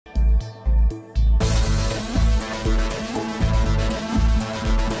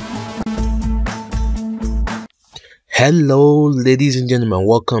Hello, ladies and gentlemen.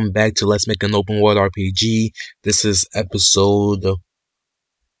 Welcome back to Let's Make an Open World RPG. This is episode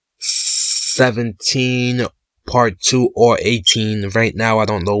 17, part 2 or 18. Right now, I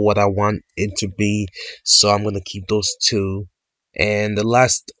don't know what I want it to be, so I'm going to keep those two. And the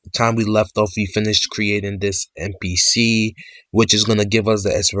last time we left off, we finished creating this NPC, which is going to give us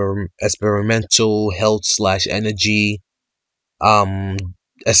the experimental health / energy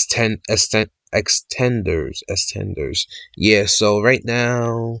extenders. Yeah, so right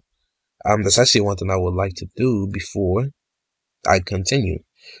now that's actually one thing I would like to do before I continue.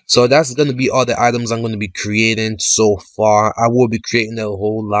 So that's going to be all the items I'm going to be creating so far. I will be creating a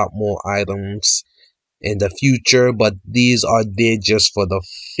whole lot more items in the future, but these are there just for the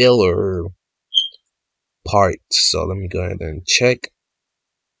filler part. So let me go ahead and check.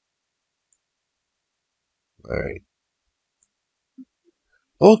 Alright.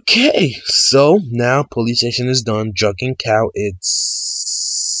 Okay, so now police station is done. Drugging cow,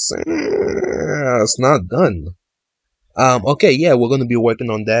 it's not done. Okay, yeah, we're gonna be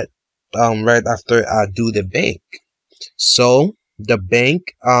working on that right after I do the bank. So the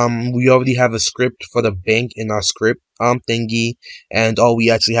bank, we already have a script for the bank in our script thingy, and all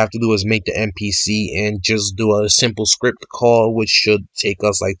we actually have to do is make the NPC and just do a simple script call, which should take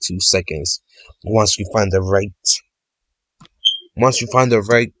us like 2 seconds once we find the right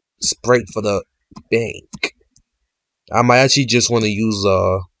sprite for the bank. I might actually just want to use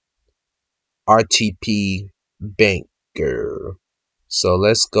RTP banker. So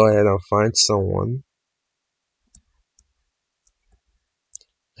let's go ahead and find someone.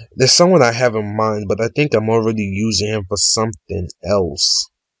 There's someone I have in mind, but I think I'm already using him for something else.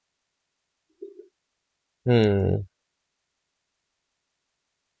 You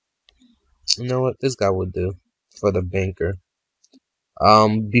know what? This guy would do for the banker.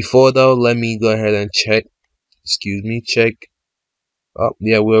 Before though, let me go ahead and check. Excuse me, check. Oh,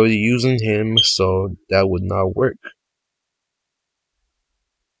 yeah, we're already using him, so that would not work.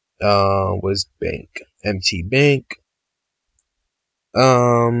 Where's bank? Empty bank.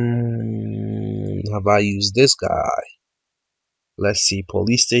 Have I used this guy? Let's see.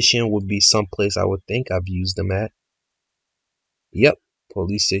 Police station would be someplace I would think I've used them at. Yep,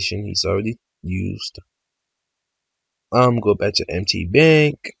 police station. He's already used. Go back to empty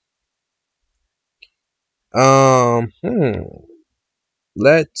bank.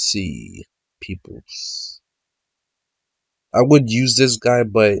 Let's see. Peoples. I would use this guy,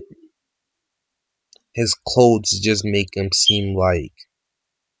 but his clothes just make him seem like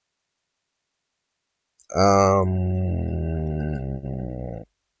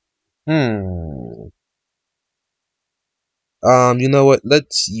you know what?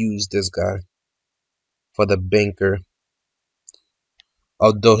 Let's use this guy for the banker.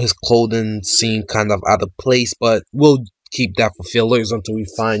 Although his clothing seemed kind of out of place, but we'll keep that for fillers until we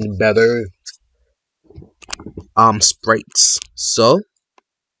find better sprites. So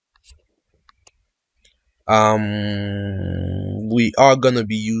we are gonna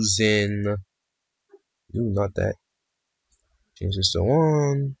be using not that. Change this to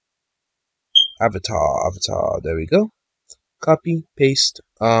 1. Avatar. There we go. Copy, paste.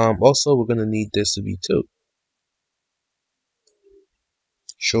 Also we're gonna need this to be 2.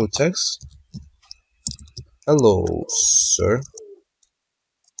 Show text. Hello, sir.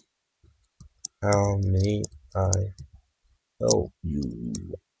 How may I help you?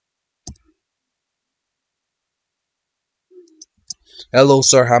 Hello,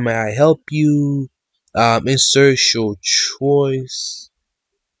 sir. How may I help you? Insert show choice.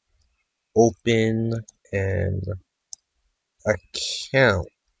 Open an account.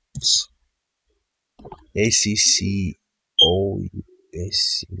 ACCOUAC.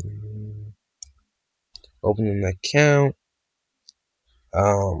 Open an account.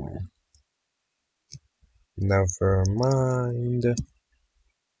 Never mind.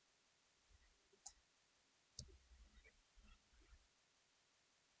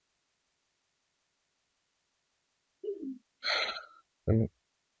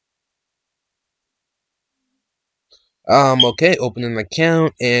 Okay, open an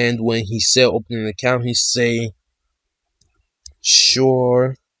account, and when he said open an account, he say,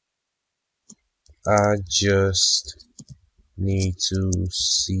 sure, I just need to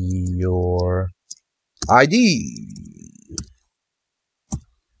see your ID.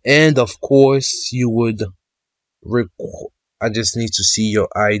 And of course, you would I just need to see your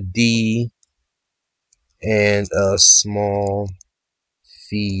ID and a small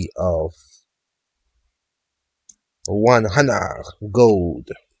fee of 100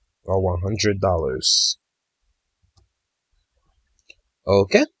 gold or $100.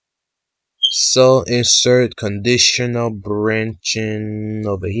 Okay. So insert conditional branching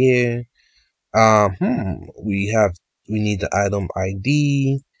over here. We need the item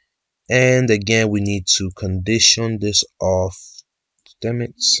ID, and again we need to condition this off. Damn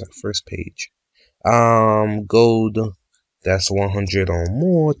it, first page. Gold, that's 100 or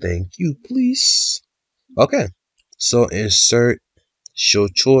more. Thank you, please. Okay, so insert show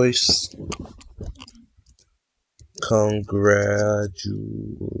choice.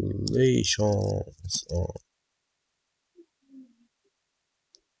 Congratulations.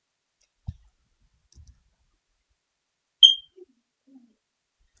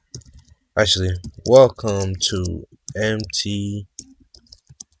 Actually, welcome to MT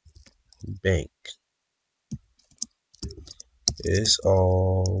Bank. It's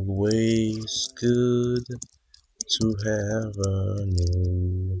always good to have a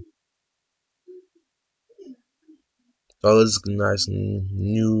new. Always nice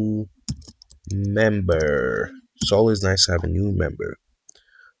new member. It's always nice to have a new member.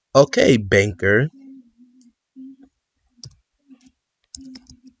 Okay, banker.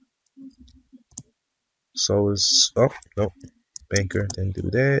 So it's oh no, banker didn't do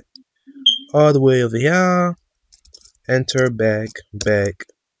that. All the way over here. Enter back. I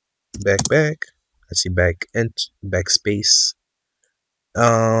see back and backspace.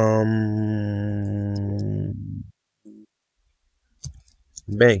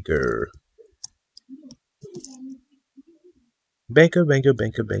 Banker. Banker.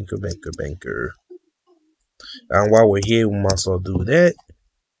 And while we're here, we might as well do that.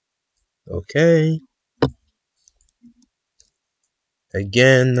 Okay.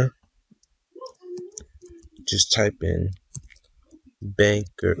 Again, just type in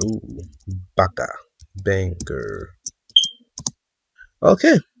banker. Ooh, baka. Banker.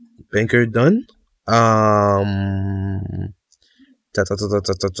 Okay. Banker done.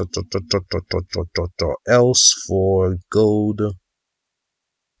 Else for gold.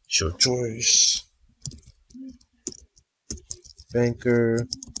 Show choice. Banker.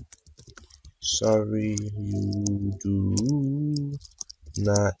 Sorry, you do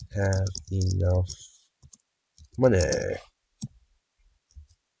not have enough money.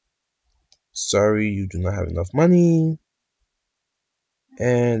 Sorry, you do not have enough money.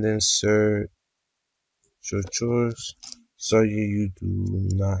 And insert show choice. Sorry, you do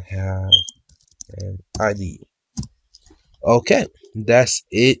not have an ID. Okay, that's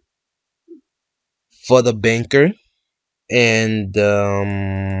it for the banker. And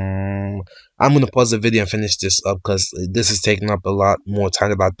I'm gonna pause the video and finish this up because this is taking up a lot more time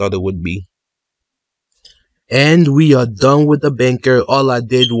than I thought it would be. And we are done with the banker. All I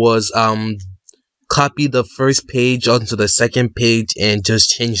did was copy the first page onto the second page and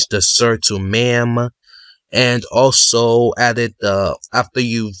just change the sir to ma'am. And also added after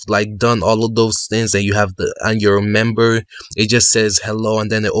you've like done all of those things and you have the and you remember, it just says hello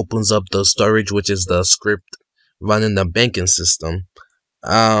and then it opens up the storage, which is the script running the banking system.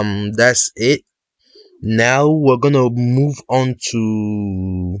 That's it. Now we're gonna move on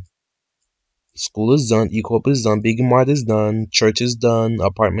to school is done, E-Corp is done, Big Mart is done, church is done,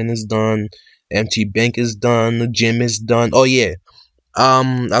 apartment is done, MT Bank is done, gym is done. Oh yeah,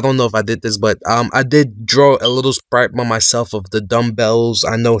 I don't know if I did this, but I did draw a little sprite by myself of the dumbbells.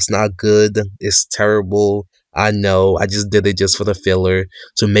 I know it's not good, it's terrible, I know. I just did it just for the filler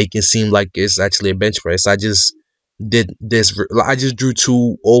to make it seem like it's actually a bench press. I just did this. I just drew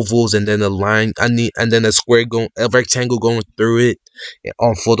two ovals and then a line. And then a square a rectangle going through it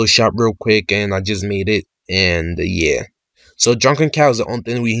on Photoshop real quick, and I just made it. And yeah. So Drunken Cow is the only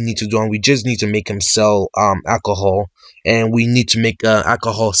thing we need to do, and we just need to make him sell alcohol, and we need to make an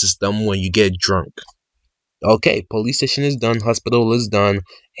alcohol system when you get drunk. Okay, police station is done, hospital is done,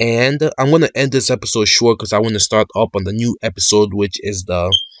 and I'm gonna end this episode short because I want to start up on the new episode, which is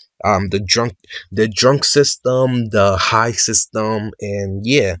the drunk system, the high system, and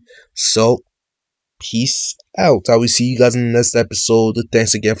yeah. So peace out. I will see you guys in the next episode.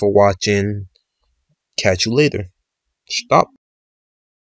 Thanks again for watching. Catch you later. Stop.